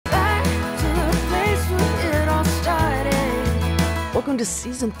Welcome to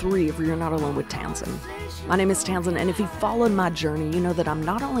Season 3 of You're Not Alone with Townsend. My name is Townsend, and if you've followed my journey, you know that I'm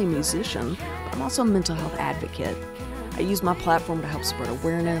not only a musician, but I'm also a mental health advocate. I use my platform to help spread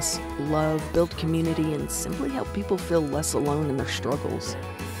awareness, love, build community, and simply help people feel less alone in their struggles.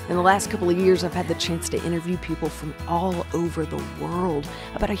 In the last couple of years, I've had the chance to interview people from all over the world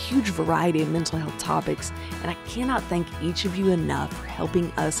about a huge variety of mental health topics, and I cannot thank each of you enough for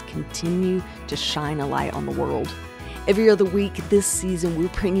helping us continue to shine a light on the world. Every other week this season, we're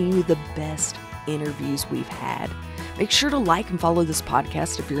bringing you the best interviews we've had. Make sure to like and follow this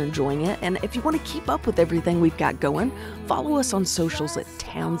podcast if you're enjoying it. And if you want to keep up with everything we've got going, follow us on socials at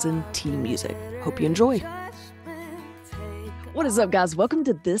Townsend T Music. Hope you enjoy. What is up, guys? Welcome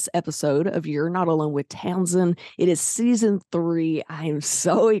to this episode of You're Not Alone with Townsend. It is Season 3. I am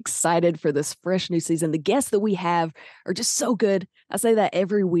so excited for this fresh new season. The guests that we have are just so good. I say that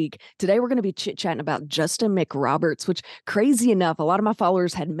every week. Today, we're going to be chit-chatting about Justin McRoberts, which, crazy enough, a lot of my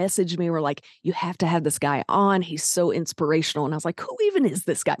followers had messaged me and were like, you have to have this guy on. He's so inspirational. And I was like, who even is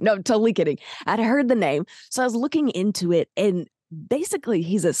this guy? No, totally kidding. I'd heard the name. So I was looking into it, and basically,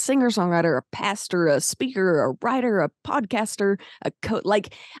 he's a singer-songwriter, a pastor, a speaker, a writer, a podcaster, a coach.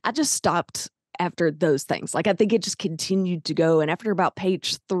 Like, I just stopped after those things. Like, I think it just continued to go. And after about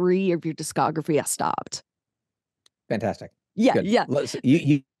page 3 of your discography, I stopped. Fantastic. Yeah, Good. yeah.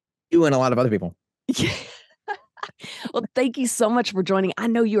 You and a lot of other people. Yeah. Well, thank you so much for joining. I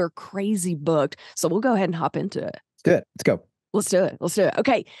know you're crazy booked, so we'll go ahead and hop into it. Let's do it. Let's go. Let's do it. Let's do it.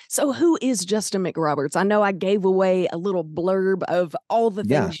 Okay. So who is Justin McRoberts? I know I gave away a little blurb of all the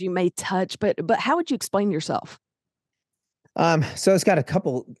things you may touch, but how would you explain yourself? So it's got a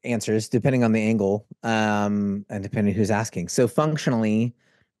couple answers depending on the angle, and depending who's asking. So functionally,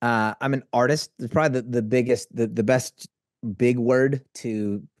 I'm an artist. It's probably the biggest, the best big word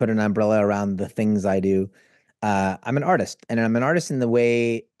to put an umbrella around the things I do. I'm an artist, and I'm an artist in the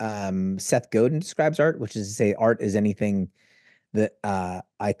way Seth Godin describes art, which is to say art is anything that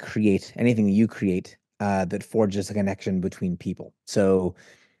I create, anything that you create that forges a connection between people. So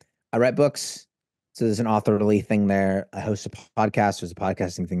I write books. So there's an authorly thing there. I host a podcast. There's a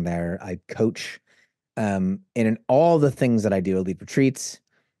podcasting thing there. I coach. And in all the things that I do, I lead retreats.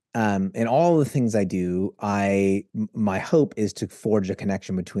 In all the things I do, my hope is to forge a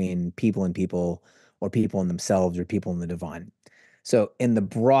connection between people and people, or people and themselves, or people and the divine. So in the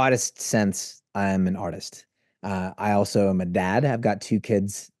broadest sense, I'm an artist. I also am a dad. I've got 2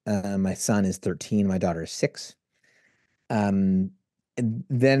 kids. My son is 13. My daughter is 6. And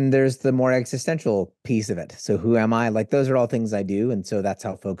then there's the more existential piece of it. So who am I? Like, those are all things I do. And so that's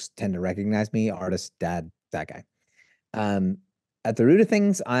how folks tend to recognize me: artist, dad, that guy. At the root of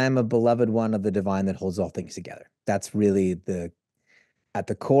things, I am a beloved one of the divine that holds all things together. That's really at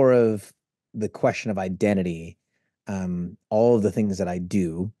the core of the question of identity. All of the things that I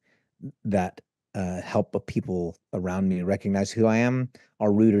do that help people around me recognize who I am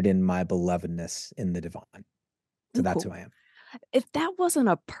are rooted in my belovedness in the divine. So that's who I am. If that wasn't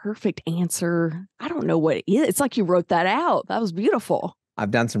a perfect answer, I don't know what it is. It's like you wrote that out. That was beautiful.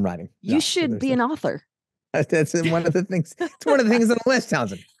 I've done some writing. You should be an author. That's one of the things. It's one of the things on the list,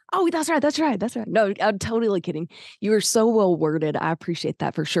 Townsend. Oh, that's right. That's right. That's right. No, I'm totally kidding. You are so well worded. I appreciate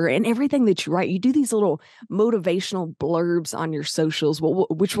that for sure. And everything that you write, you do these little motivational blurbs on your socials,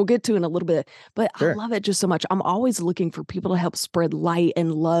 which we'll get to in a little bit. But sure. I love it just so much. I'm always looking for people to help spread light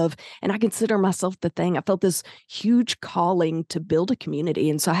and love. And I consider myself the thing. I felt this huge calling to build a community.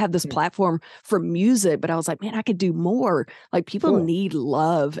 And so I have this platform for music, but I was like, man, I could do more. Like, people need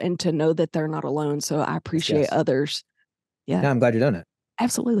love and to know that they're not alone. So I appreciate others. Yeah. No, I'm glad you're doing it.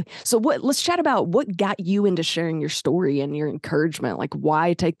 Absolutely. So let's chat about what got you into sharing your story and your encouragement. Like,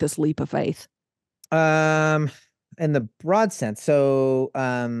 why take this leap of faith? In the broad sense. So,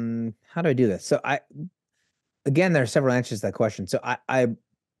 how do I do this? So again, there are several answers to that question. So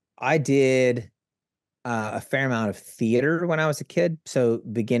I did a fair amount of theater when I was a kid. So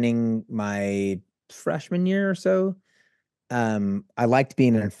beginning my freshman year or so, I liked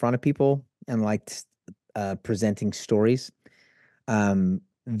being in front of people and liked presenting stories.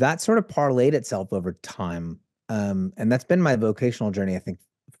 That sort of parlayed itself over time. And that's been my vocational journey, I think,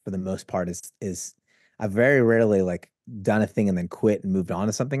 for the most part, is I've very rarely like done a thing and then quit and moved on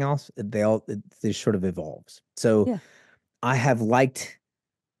to something else. It sort of evolves. So I have liked,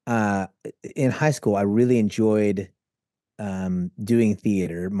 in high school, I really enjoyed doing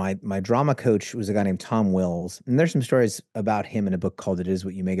theater. My drama coach was a guy named Tom Wills, and there's some stories about him in a book called It Is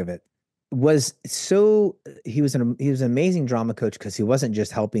What You Make of It. He was an amazing drama coach because he wasn't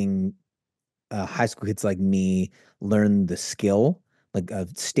just helping high school kids like me learn the skill, like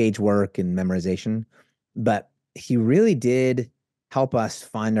of stage work and memorization, but he really did help us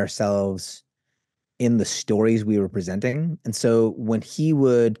find ourselves in the stories we were presenting. And so when he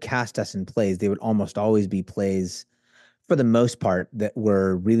would cast us in plays, they would almost always be plays, for the most part, that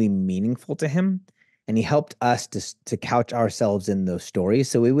were really meaningful to him. And he helped us to couch ourselves in those stories.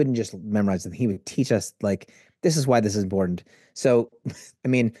 So we wouldn't just memorize them. He would teach us, like, this is why this is important. So, I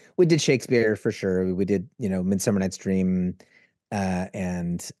mean, we did Shakespeare for sure. We did, Midsummer Night's Dream,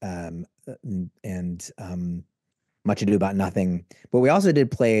 and Much Ado About Nothing. But we also did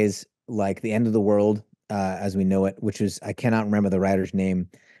plays like The End of the World, as we know it, which was, I cannot remember the writer's name,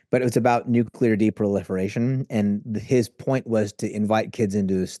 but it was about nuclear deproliferation. And his point was to invite kids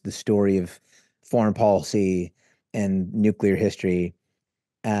into the story of foreign policy and nuclear history.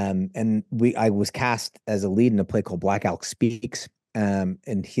 And I was cast as a lead in a play called Black Elk Speaks.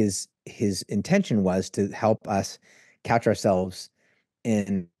 And his intention was to help us couch ourselves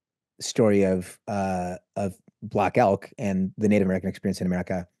in the story of Black Elk and the Native American experience in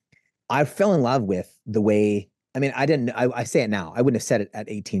America. I fell in love with the way, I mean, I say it now. I wouldn't have said it at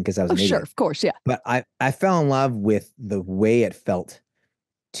 18 because I was Oh, an sure. idiot. Of course. Yeah. But I fell in love with the way it felt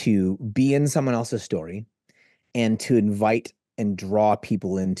to be in someone else's story and to invite and draw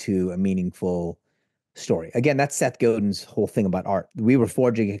people into a meaningful story. Again, that's Seth Godin's whole thing about art. We were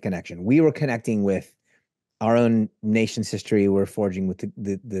forging a connection. We were connecting with our own nation's history. We're forging with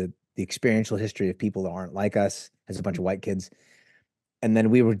the experiential history of people that aren't like us, as a bunch of white kids. And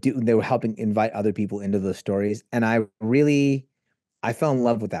then they were helping invite other people into those stories. And I fell in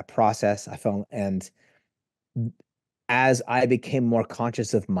love with that process. And as I became more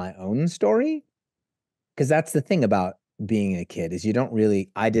conscious of my own story, because that's the thing about being a kid, is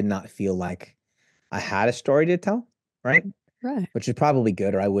I did not feel like I had a story to tell, right? Right. Which is probably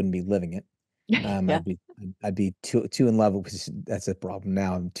good, or I wouldn't be living it. Yeah. I'd be too in love with, that's a problem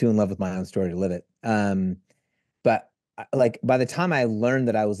now. I'm too in love with my own story to live it. But like, by the time I learned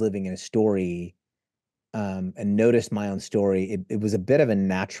that I was living in a story, and noticed my own story, it was a bit of a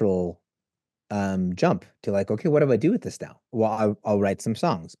natural jump to, like, okay, what do I do with this now? Well, I'll write some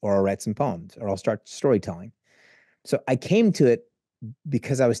songs, or I'll write some poems, or I'll start storytelling. So I came to it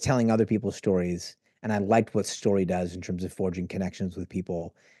because I was telling other people's stories, and I liked what story does in terms of forging connections with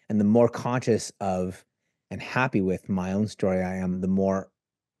people. And the more conscious of and happy with my own story I am, the more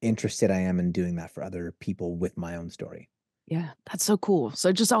interested I am in doing that for other people with my own story. Yeah. That's so cool. So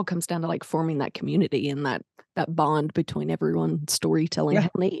it just all comes down to like forming that community and that bond between everyone, storytelling. Yeah,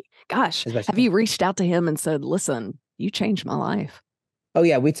 How neat. Gosh, as best have you can. you reached out to him and said, listen, you changed my life? Oh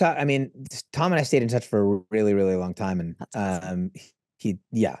yeah, we talk. I mean, Tom and I stayed in touch for a really, really long time, and That's awesome. he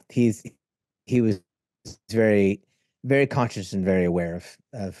was very, very conscious and very aware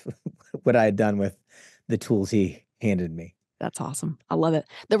of what I had done with the tools he handed me. That's awesome. I love it.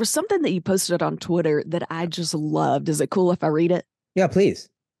 There was something that you posted on Twitter that I just loved. Is it cool if I read it? Yeah, please.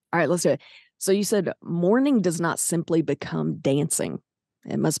 All right, let's do it. So you said, mourning does not simply become dancing.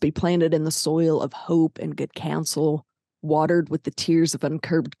 It must be planted in the soil of hope and good counsel, watered with the tears of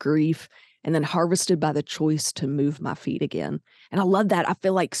uncurbed grief, and then harvested by the choice to move my feet again. And I love that. I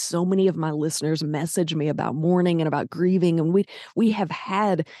feel like so many of my listeners message me about mourning and about grieving. And we have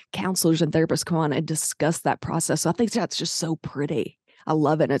had counselors and therapists come on and discuss that process. So I think that's just so pretty. I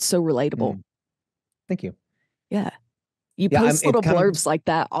love it. And it's so relatable. Thank you. Yeah. You Yeah, post it little comes. blurbs like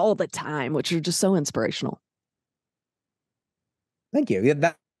that all the time, which are just so inspirational. Thank you. Yeah,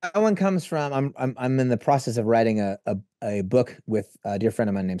 that one comes from. I'm in the process of writing a book with a dear friend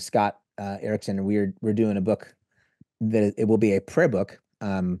of mine named Scott Erickson, and we're doing a book that it will be a prayer book.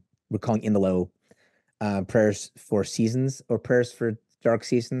 We're calling In the Low, prayers for seasons, or prayers for dark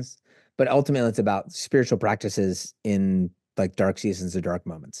seasons. But ultimately, it's about spiritual practices in, like, dark seasons or dark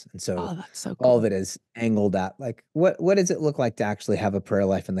moments. And so Oh, that's so all of cool. it is angled at, like, what does it look like to actually have a prayer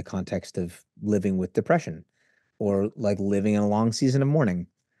life in the context of living with depression, or like living in a long season of mourning.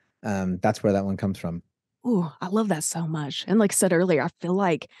 That's where that one comes from. Ooh, I love that so much. And like I said earlier, I feel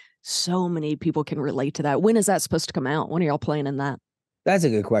like so many people can relate to that. When is that supposed to come out? When are y'all playing in that? That's a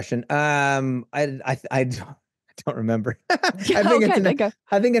good question. I don't remember. I Yeah, think it's okay, in, thank you.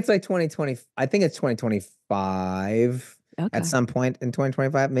 I think it's like 2020. I think it's 2025, at Okay. some point in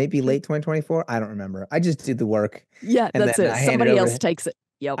 2025, maybe Sure. late 2024. I don't remember. I just did the work, Yeah, and that's then it. I handed Somebody over else to, takes it.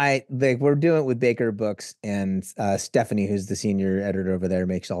 Yep. we're doing it with Baker Books, and Stephanie, who's the senior editor over there,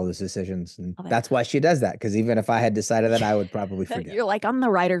 makes all those decisions, and Love it. that's why she does that. Because even if I had decided that, I would probably forget. You're like, I'm the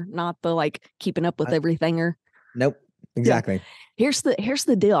writer, not the like keeping up with I, everything or nope, yeah. exactly. Here's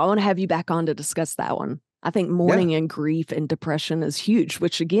the deal. I want to have you back on to discuss that one. I think Yeah, mourning and grief and depression is huge,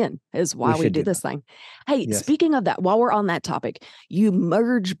 which again is we why we should do do this that. thing. Hey, Yes. speaking of that, while we're on that topic, you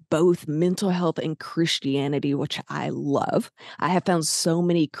merge both mental health and Christianity, which I love. I have found so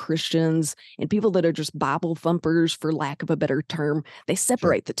many Christians and people that are just Bible thumpers, for lack of a better term, they Sure.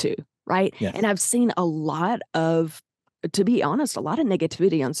 separate the two, right? And Yes. I've seen a lot of, to be honest, a lot of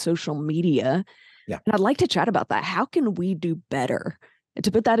negativity on social media. Yeah. And I'd like to chat about that. How can we do better? To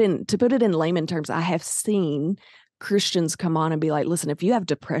put it in layman terms, I have seen Christians come on and be like, listen, if you have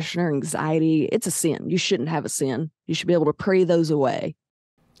depression or anxiety, it's a sin. You shouldn't have a sin. You should be able to pray those away.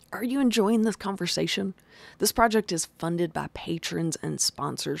 Are you enjoying this conversation? This project is funded by patrons and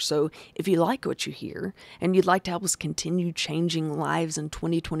sponsors, so if you like what you hear and you'd like to help us continue changing lives in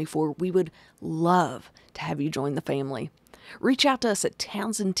 2024, we would love to have you join the family. Reach out to us at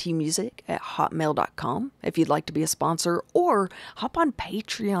townsendtmusic@hotmail.com if you'd like to be a sponsor, or hop on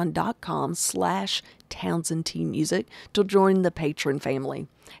patreon.com/townsendtmusic to join the patron family.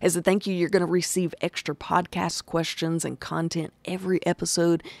 As a thank you, you're going to receive extra podcast questions and content every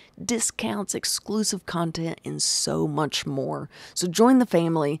episode, discounts, exclusive content, and so much more. So join the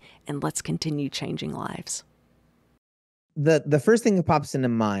family and let's continue changing lives. The first thing that pops into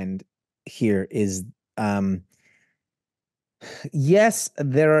mind here is yes,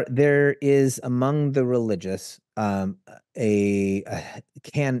 there is among the religious among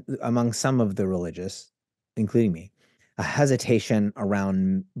some of the religious, including me, a hesitation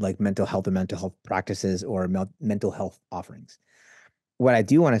around like mental health or mental health practices or mental health offerings. What I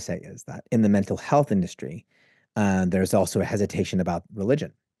do want to say is that in the mental health industry, there's also a hesitation about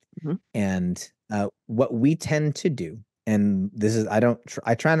religion. Mhm. And what we tend to do, and this is, I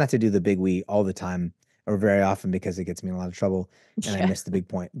try not to do the big we all the time or very often because it gets me in a lot of trouble and I Yeah. miss the big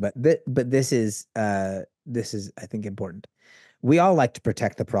point. But this is I think important. We all like to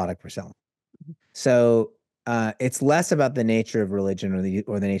protect the product we're selling. So it's less about the nature of religion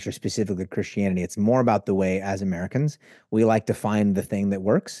or the nature specifically of Christianity. It's more about the way, as Americans, we like to find the thing that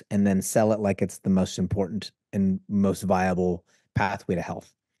works and then sell it like it's the most important and most viable pathway to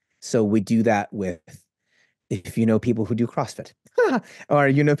health. So we do that with, if you know people who do CrossFit, or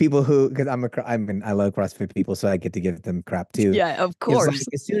you know people who, because I love CrossFit people, so I get to give them crap too. Yeah, of Is like course.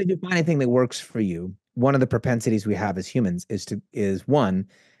 as soon as you find anything that works for you, one of the propensities we have as humans is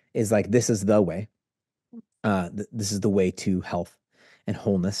like this is the way. This is the way to health and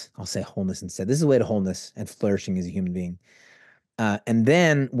wholeness. I'll say wholeness instead. This is the way to wholeness and flourishing as a human being. And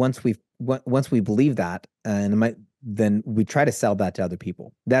then once we believe that, then we try to sell that to other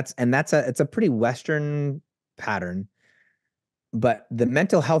people. It's a pretty Western pattern, but the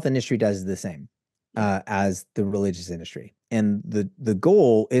mental health industry does the same as the religious industry. And the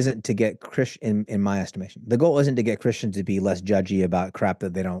goal isn't to get Christian, in my estimation, the goal isn't to get Christians to be less judgy about crap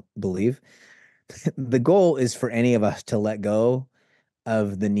that they don't believe. The goal is for any of us to let go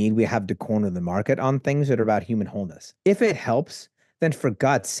of the need we have to corner the market on things that are about human wholeness. If it helps, then for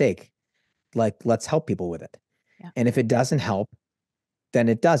God's sake, like let's help people with it. Yeah. And if it doesn't help, then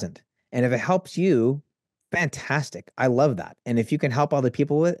it doesn't. And if it helps you, fantastic. I love that. And if you can help other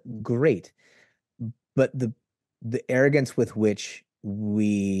people with it, great. But the arrogance with which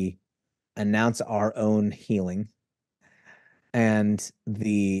we announce our own healing and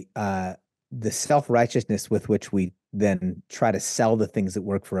the self-righteousness with which we then try to sell the things that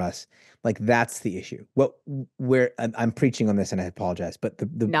work for us, like that's the issue. Where I'm preaching on this and I apologize, but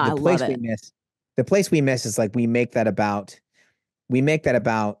No, I love it. the place we miss is like we make that about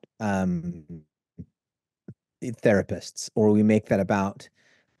therapists, or we make that about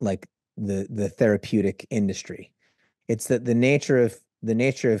like the therapeutic industry. It's that the nature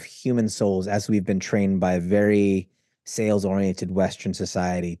of human souls, as we've been trained by a very sales oriented Western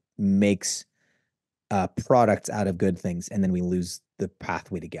society, makes products out of good things, and then we lose the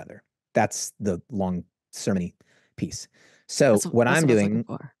pathway together. That's the long sermony piece. So what That's I'm what I was looking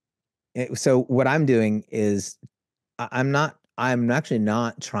doing, for. what I'm doing is I'm actually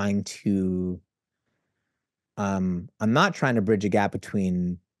not trying to I'm not trying to bridge a gap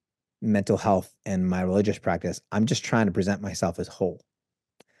between mental health and my religious practice. I'm just trying to present myself as whole.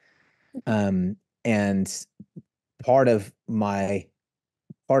 And part of my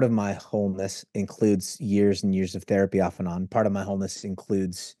part of my wholeness includes years and years of therapy off and on. Part of my wholeness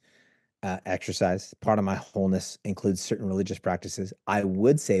includes exercise. Part of my wholeness includes certain religious practices. I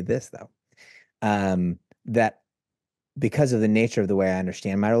would say this though, that because of the nature of the way I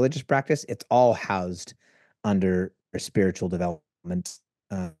understand my religious practice, it's all housed under spiritual development,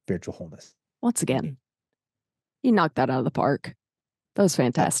 spiritual wholeness. Once again, you knocked that out of the park. That was Oh,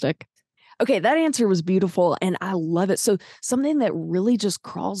 fantastic. Okay, that answer was beautiful and I love it. So something that really just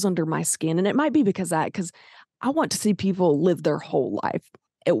crawls under my skin, and it might be because I want to see people live their whole life.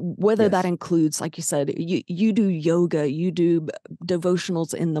 Whether that Yes. includes, like you said, you do yoga, you do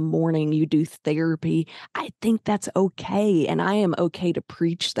devotionals in the morning, you do therapy. I think that's okay. And I am okay to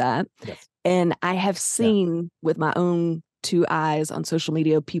preach that. Yes. And I have Yeah. seen with my own two eyes on social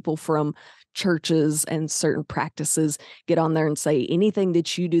media people from churches and certain practices get on there and say anything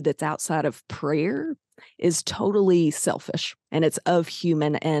that you do that's outside of prayer is totally selfish and it's of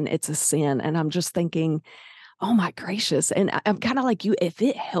human and it's a sin. And I'm just thinking, oh my gracious. And I'm kind of like you, if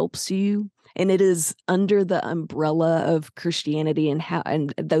it helps you and it is under the umbrella of Christianity and how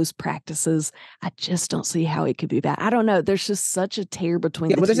and those practices, I just don't see how it could be bad. I don't know. There's just such a tear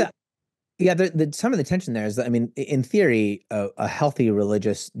between Yeah, the well, two. yeah, some of the tension there is that, I mean, in theory, a healthy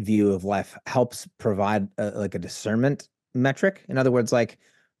religious view of life helps provide like a discernment metric. In other words, like,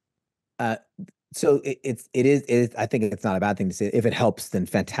 uh, so I think it's not a bad thing to say. If it helps, then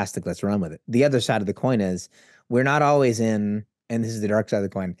fantastic, let's run with it. The other side of the coin is we're not always in, and this is the dark side of the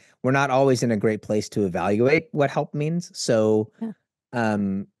coin, we're not always in a great place to evaluate what help means. So, Yeah,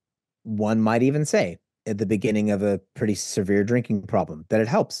 um, one might even say at the beginning of a pretty severe drinking problem that it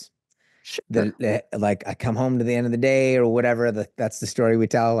helps sure. that like I come home to the end of the day or whatever. That's the story we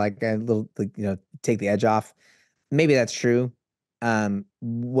tell. Like a little, like, take the edge off. Maybe that's true.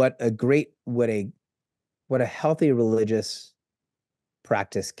 What a great, what a healthy religious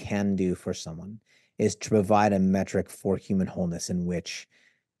practice can do for someone is to provide a metric for human wholeness in which,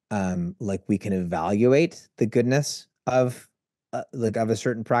 like we can evaluate the goodness of, like of a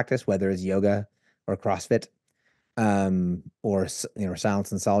certain practice, whether it's yoga or CrossFit, or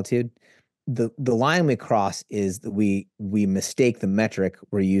silence and solitude. The line we cross is that we mistake the metric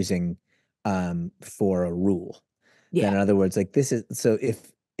we're using, for a rule. Then Yeah. in other words, like this is so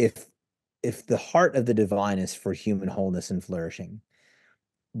if the heart of the divine is for human wholeness and flourishing,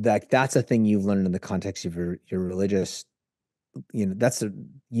 that's a thing you've learned in the context of your religious, that's a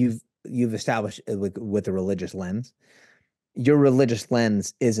you've established with a religious lens. Your religious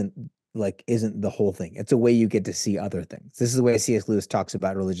lens isn't the whole thing. It's a way you get to see other things. This is the way C.S. Lewis talks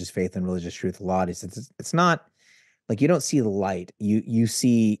about religious faith and religious truth a lot. It's not like you don't see the light. You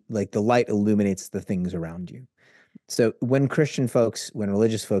see like the light illuminates the things around you. So when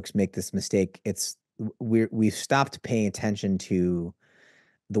religious folks make this mistake, we've stopped paying attention to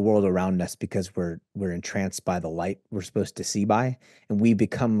the world around us because we're entranced by the light we're supposed to see by, and we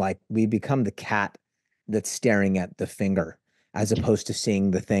become the cat that's staring at the finger as opposed to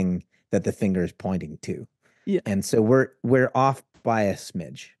seeing the thing that the finger is pointing to. Yeah. And so we're off by a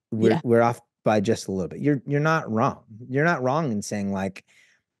smidge. Yeah. We're off by just a little bit. You're not wrong. You're not wrong in saying like,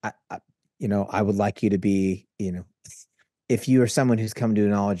 I would like you to be, if you are someone who's come to a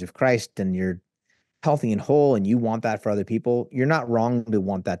knowledge of Christ and you're healthy and whole and you want that for other people, you're not wrong to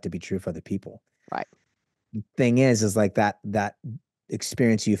want that to be true for other people. Right. Thing is like that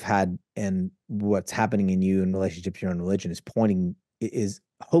experience you've had and what's happening in you in relationship to your own religion is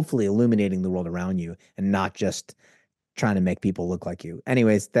hopefully illuminating the world around you and not just trying to make people look like you.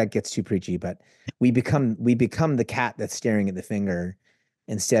 Anyways, that gets too preachy, but we become the cat that's staring at the finger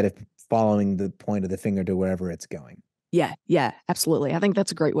instead of following the point of the finger to wherever it's going. Yeah. Yeah. Absolutely. I think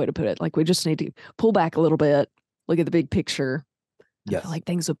that's a great way to put it. Like we just need to pull back a little bit, look at the big picture. I feel Yes. like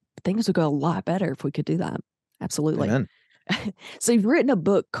things would go a lot better if we could do that. Absolutely. Amen. So you've written a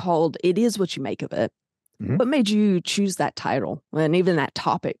book called It Is What You Make of It. Mhm. What made you choose that title and even that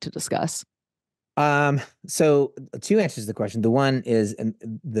topic to discuss? So two answers to the question. The one is, and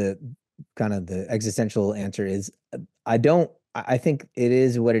the kind of the existential answer is, I think it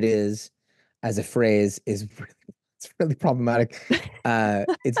is what it is as a phrase is really, it's really problematic.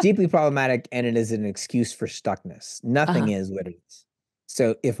 It's deeply problematic and it is an excuse for stuckness. Nothing Uh-huh. is what it is.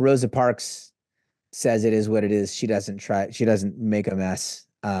 So if Rosa Parks says it is what it is, she doesn't make a mess,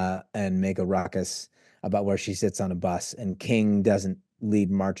 and make a ruckus about where she sits on a bus, and King doesn't lead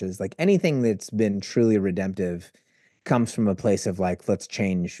marches. Like anything that's been truly redemptive comes from a place of like, let's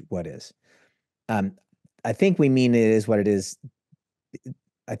change what is. Um, I think we mean it is what it is.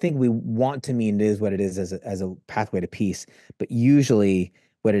 I think we want to mean it is what it is as a pathway to peace, but usually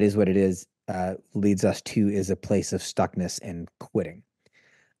what it is, leads us to is a place of stuckness and quitting.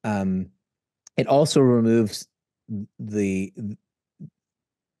 Um, it also removes the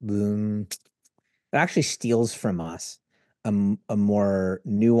it actually steals from us a more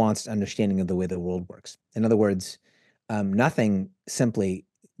nuanced understanding of the way the world works. In other words, nothing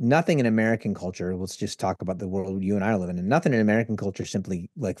in American culture, let's just talk about the world you and I are living in, nothing in American culture simply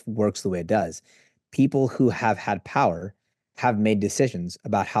like works the way it does. People who have had power have made decisions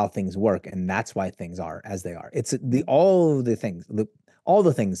about how things work, and that's why things are as they are. It's all the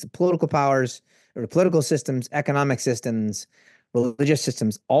things, political powers or political systems, economic systems, religious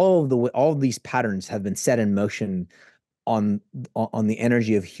systems, all of these patterns have been set in motion on on the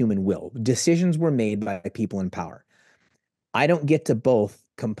energy of human will. Decisions were made by people in power. I don't get to both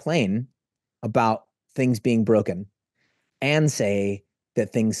complain about things being broken and say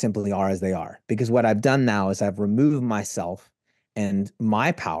that things simply are as they are. Because what I've done now is I've removed myself and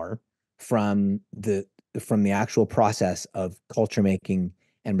my power from the actual process of culture making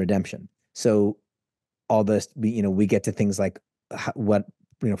and redemption. So all this, we get to things like what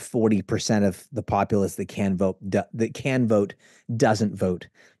 40% of the populace that can vote doesn't vote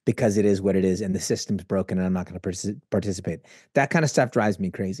because it is what it is and the system's broken and I'm not going to participate. That kind of stuff drives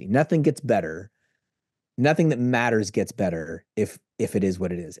me crazy. Nothing gets better. Nothing that matters gets better if it is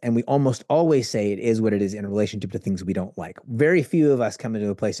what it is. And we almost always say it is what it is in relationship to things we don't like. Very few of us come into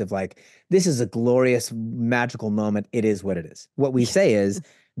a place of like, this is a glorious, magical moment. It is what it is. What we say is,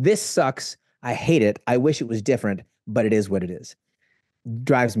 this sucks. I hate it. I wish it was different, but it is what it is.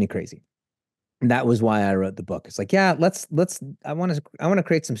 Drives me crazy. And that was why I wrote the book. It's like, yeah, I want to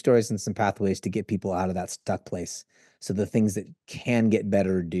create some stories and some pathways to get people out of that stuck place. So the things that can get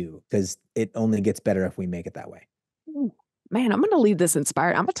better do, because it only gets better if we make it that way. Ooh, man, I'm going to leave this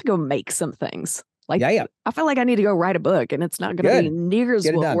inspired. I'm about to go make some things. Like, Yeah. I feel like I need to go write a book, and it's not going to be near as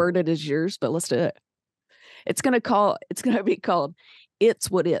worded as yours, but let's do it. It's going to be called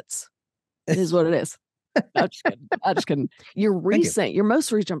It's What It's. It is what it is. I'm just kidding. Your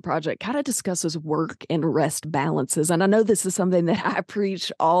most recent project kind of discusses work and rest balances. And I know this is something that I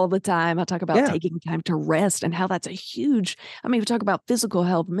preach all the time. I talk about taking time to rest and how that's we talk about physical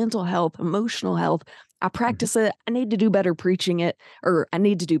health, mental health, emotional health. I practice it. I need to do better preaching it, or I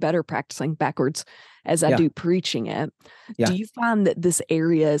need to do better practicing backwards as I do preaching it. Yeah. Do you find that this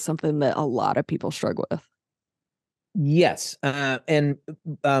area is something that a lot of people struggle with? Yes. And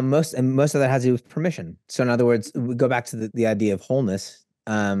most of that has to do with permission. So in other words, we go back to the idea of wholeness.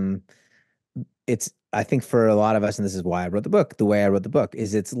 I think for a lot of us, and this is why I wrote the book, the way I wrote the book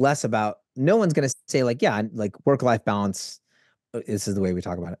is it's less about, no one's going to say like, yeah, like work-life balance. This is the way we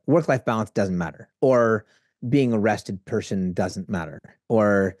talk about it. Work-life balance doesn't matter, or being a rested person doesn't matter,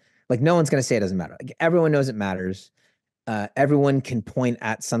 or like, no one's going to say it doesn't matter. Like, everyone knows it matters. Everyone can point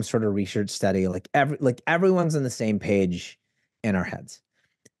at some sort of research study. Like everyone's on the same page in our heads.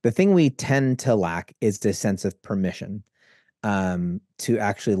 The thing we tend to lack is this sense of permission to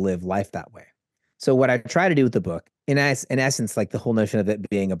actually live life that way. So what I try to do with the book, in essence, like the whole notion of it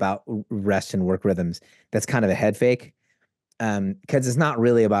being about rest and work rhythms, that's kind of a head fake, because it's not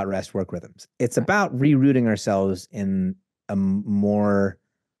really about rest work rhythms. It's about rerouting ourselves in a more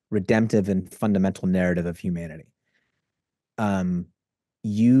redemptive and fundamental narrative of humanity.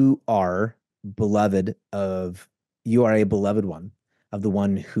 You are a beloved one of the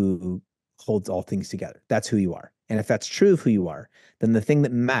one who holds all things together. That's who you are. And if that's true of who you are, then the thing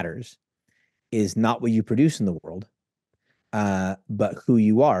that matters is not what you produce in the world, but who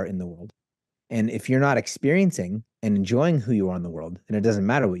you are in the world. And if you're not experiencing and enjoying who you are in the world, then it doesn't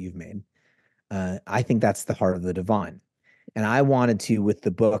matter what you've made. I think that's the heart of the divine. And I wanted to, with the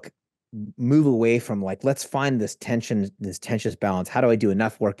book, move away from like, let's find this tension, this tenuous balance. How do I do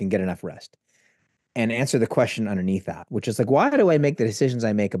enough work and get enough rest? And answer the question underneath that, which is like, why do I make the decisions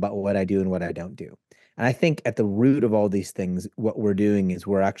I make about what I do and what I don't do? And I think at the root of all these things, what we're doing is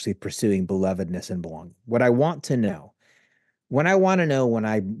we're actually pursuing belovedness and belonging. What I want to know, when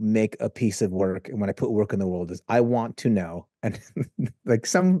I make a piece of work and when I put work in the world, is I want to know, and like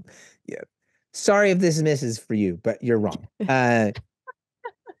sorry if this misses for you, but you're wrong.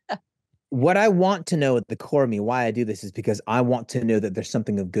 What I want to know at the core of me, why I do this, is because I want to know that there's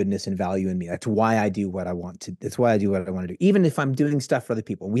something of goodness and value in me. That's why I do what I want to. That's why I do what I want to do. Even if I'm doing stuff for other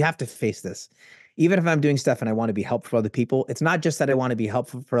people, we have to face this. Even if I'm doing stuff and I want to be helpful for other people, it's not just that I want to be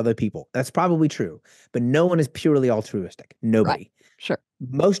helpful for other people. That's probably true, but no one is purely altruistic. Nobody. Right. Sure.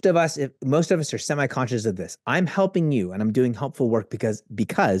 Most of us are semi-conscious of this. I'm helping you and I'm doing helpful work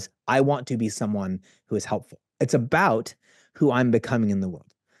because I want to be someone who is helpful. It's about who I'm becoming in the world.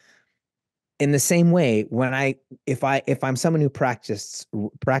 In the same way, if I'm someone who practices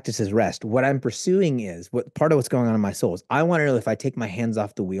rest, what I'm pursuing is what part of what's going on in my soul is I want to know if I take my hands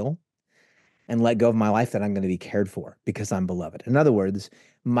off the wheel and let go of my life, that I'm going to be cared for because I'm beloved. In other words,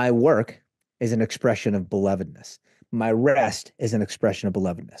 my work is an expression of belovedness. My rest is an expression of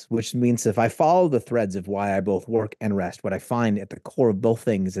belovedness, which means if I follow the threads of why I both work and rest, what I find at the core of both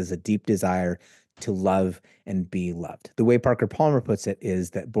things is a deep desire to love and be loved. The way Parker Palmer puts it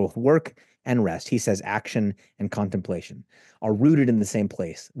is that both work and rest, he says action and contemplation are rooted in the same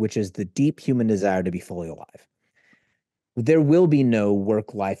place, which is the deep human desire to be fully alive. There will be no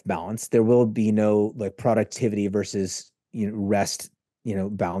work-life balance. There will be no like productivity versus, rest,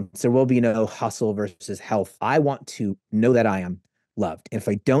 balance. There will be no hustle versus health. I want to know that I am loved. And if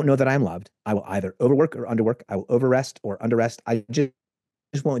I don't know that I'm loved, I will either overwork or underwork. I will overrest or underrest. I just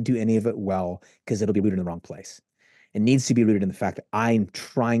won't do any of it well because it'll be rooted in the wrong place. It needs to be rooted in the fact that I'm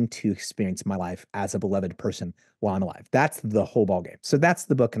trying to experience my life as a beloved person while I'm alive. That's the whole ballgame. So that's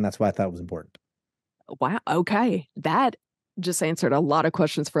the book, and that's why I thought it was important. Wow. Okay. That just answered a lot of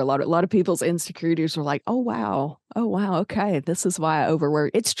questions for a lot of people's insecurities are like, oh wow. Oh wow. Okay. This is why I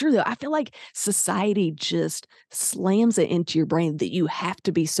overwork. It's true though. I feel like society just slams it into your brain that you have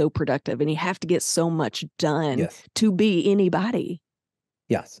to be so productive and you have to get so much done Yes. to be anybody.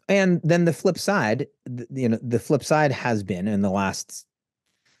 Yes. And then the flip side, the flip side has been in the last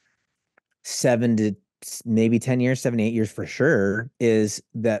 7 to maybe 10 years, 7 to 8 years for sure, is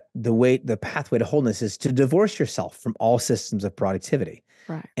that the pathway to wholeness is to divorce yourself from all systems of productivity.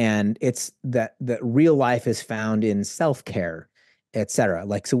 Right. And it's that real life is found in self-care, etc.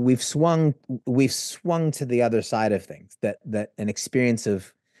 Like, so we've swung to the other side of things, that an experience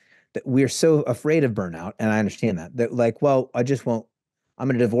of that we're so afraid of burnout. And I understand that like, well, I'm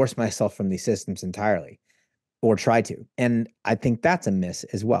going to divorce myself from these systems entirely, or try to. And I think that's a miss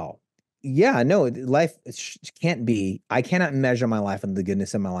as well. Yeah, no, life can't be, I cannot measure my life and the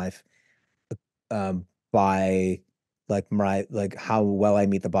goodness of my life by like how well I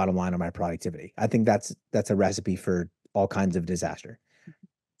meet the bottom line of my productivity. I think that's a recipe for all kinds of disaster.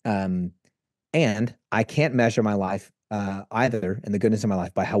 Um, and I can't measure my life either, and the goodness of my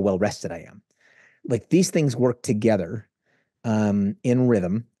life, by how well rested I am. Like, these things work together in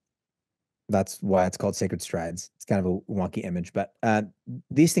rhythm. That's why it's called sacred strides. It's kind of a wonky image, but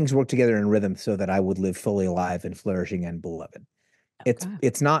these things work together in rhythm so that I would live fully alive and flourishing and beloved. It's Okay.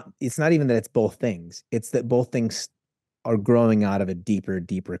 it's not even that it's both things. It's that both things are growing out of a deeper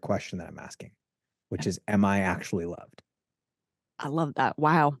question that I'm asking, which is, am I actually loved? I love that.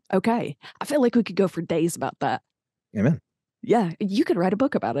 Wow. Okay. I feel like we could go for days about that. Amen. Yeah. You could write a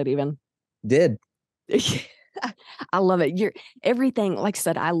book about it even. Did. I love it. You're everything. Like I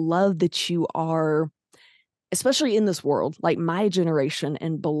said, I love that you are, especially in this world, like my generation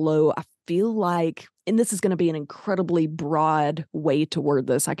and below. I feel like, and this is going to be an incredibly broad way to word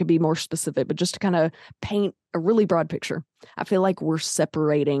this. I could be more specific, but just to kind of paint a really broad picture, I feel like we're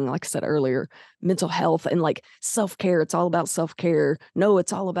separating, like I said earlier, mental health and like self-care. It's all about self-care. No,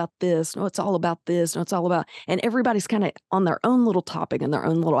 it's all about this. No, it's all about this. No, it's all about, and everybody's kind of on their own little topic and their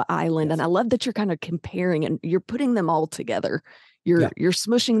own little island. And Yes. I love that you're kind of comparing and you're putting them all together. You're Yeah. you're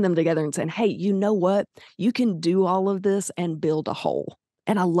smushing them together and saying, hey, you know what? You can do all of this and build a whole.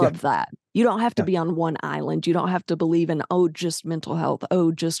 And I Yeah. love that. You don't have to Yeah. be on one island. You don't have to believe in, oh, just mental health,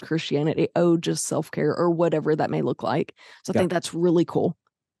 oh, just Christianity, oh, just self-care, or whatever that may look like. So I Yeah. think that's really cool.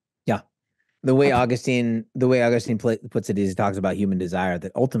 Yeah. The way Okay. Augustine puts it is, he talks about human desire,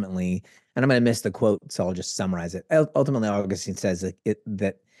 that ultimately, and I'm going to miss the quote, so I'll just summarize it. Ultimately, Augustine says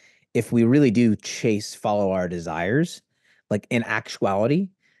that if we really do follow our desires, like in actuality,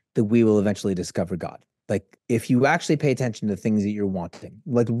 that we will eventually discover God. Like, if you actually pay attention to the things that you're wanting,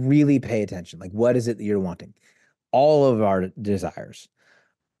 like really pay attention, like what is it that you're wanting? All of our desires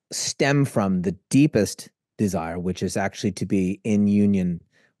stem from the deepest desire, which is actually to be in union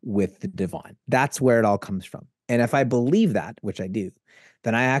with the divine. That's where it all comes from. And if I believe that, which I do,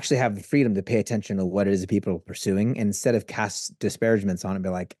 then I actually have the freedom to pay attention to what it is that people are pursuing, and instead of cast disparagements on it, be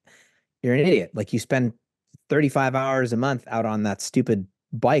like, you're an idiot. Like, you spend 35 hours a month out on that stupid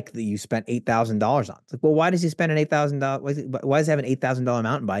bike that you spent $8,000 on. It's like, well, why does he spend an $8,000? Why does he have an $8,000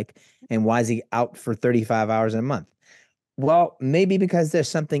 mountain bike? And why is he out for 35 hours in a month? Well, maybe because there's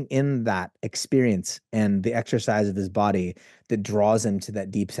something in that experience and the exercise of his body that draws him to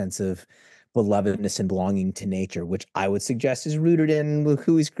that deep sense of belovedness and belonging to nature, which I would suggest is rooted in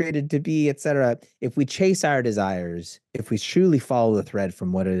who he's created to be, etc. If we chase our desires, if we truly follow the thread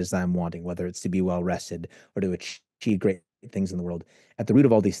from what it is I'm wanting, whether it's to be well rested or to achieve great things in the world, at the root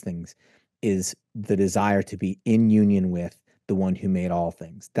of all these things is the desire to be in union with the one who made all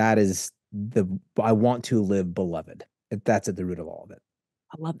things. That is I want to live beloved. That's at the root of all of it.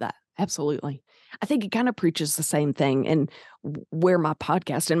 I love that. Absolutely. I think it kind of preaches the same thing. And where my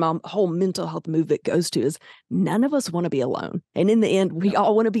podcast and my whole mental health movement goes to is none of us want to be alone. And in the end, we No.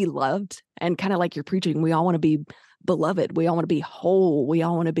 all want to be loved. And kind of like you're preaching, we all want to be beloved. We all want to be whole. We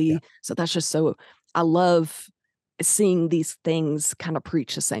all want to Yeah. be. So that's just so, I love seeing these things kind of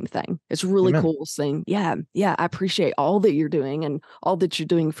preach the same thing. It's really Amen. cool seeing, yeah, I appreciate all that you're doing and all that you're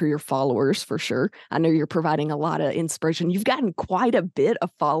doing for your followers for sure. I know you're providing a lot of inspiration. You've gotten quite a bit of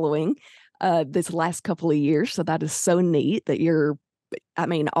following this last couple of years. So that is so neat that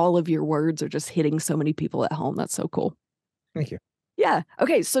all of your words are just hitting so many people at home. That's so cool. Thank you. Yeah.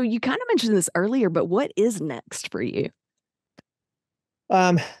 Okay. So you kind of mentioned this earlier, but what is next for you?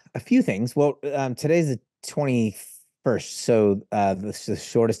 A few things. Well, today's the 21st, so this is the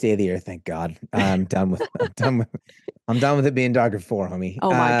shortest day of the year. Thank God. I'm done with it being dark at 4, homie.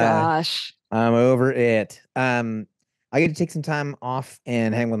 Oh my gosh. I'm over it. I get to take some time off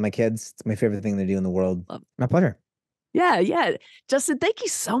and hang with my kids. It's my favorite thing to do in the world. My pleasure. Yeah. Justin, thank you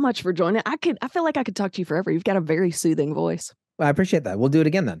so much for joining. I feel like I could talk to you forever. You've got a very soothing voice. Well, I appreciate that. We'll do it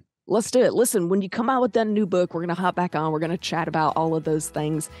again then. Let's do it. Listen, when you come out with that new book, we're going to hop back on. We're going to chat about all of those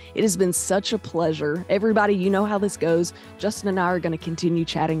things. It has been such a pleasure. Everybody, you know how this goes. Justin and I are going to continue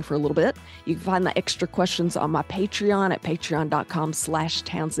chatting for a little bit. You can find the extra questions on my Patreon at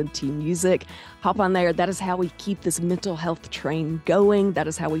patreon.com/TownsendTMusic. Hop on there. That is how we keep this mental health train going. That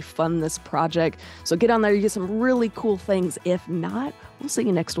is how we fund this project. So get on there. You get some really cool things. If not, we'll see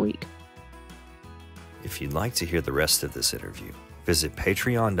you next week. If you'd like to hear the rest of this interview, visit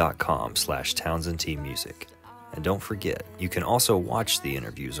patreon.com/TownsendTMusic. And don't forget, you can also watch the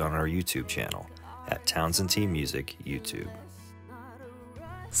interviews on our YouTube channel at Townsend Ep090-Finding YouTube.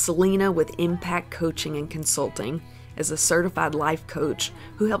 Selena with Impact Coaching and Consulting is a certified life coach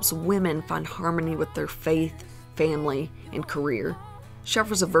who helps women find harmony with their faith, family, and career. She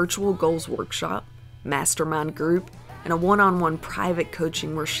offers a virtual goals workshop, mastermind group, and a one-on-one private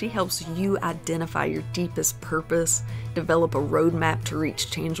coaching where she helps you identify your deepest purpose, develop a roadmap to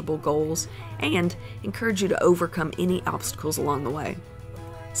reach tangible goals, and encourage you to overcome any obstacles along the way.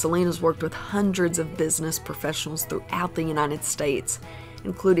 Selena's worked with hundreds of business professionals throughout the United States,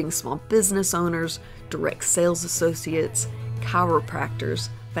 including small business owners, direct sales associates, chiropractors,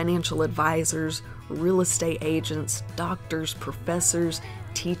 financial advisors, real estate agents, doctors, professors,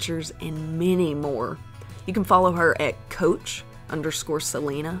 teachers, and many more. You can follow her at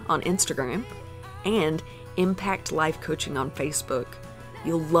coach_Selena on Instagram and Impact Life Coaching on Facebook.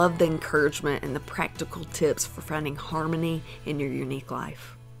 You'll love the encouragement and the practical tips for finding harmony in your unique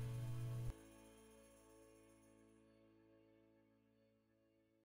life.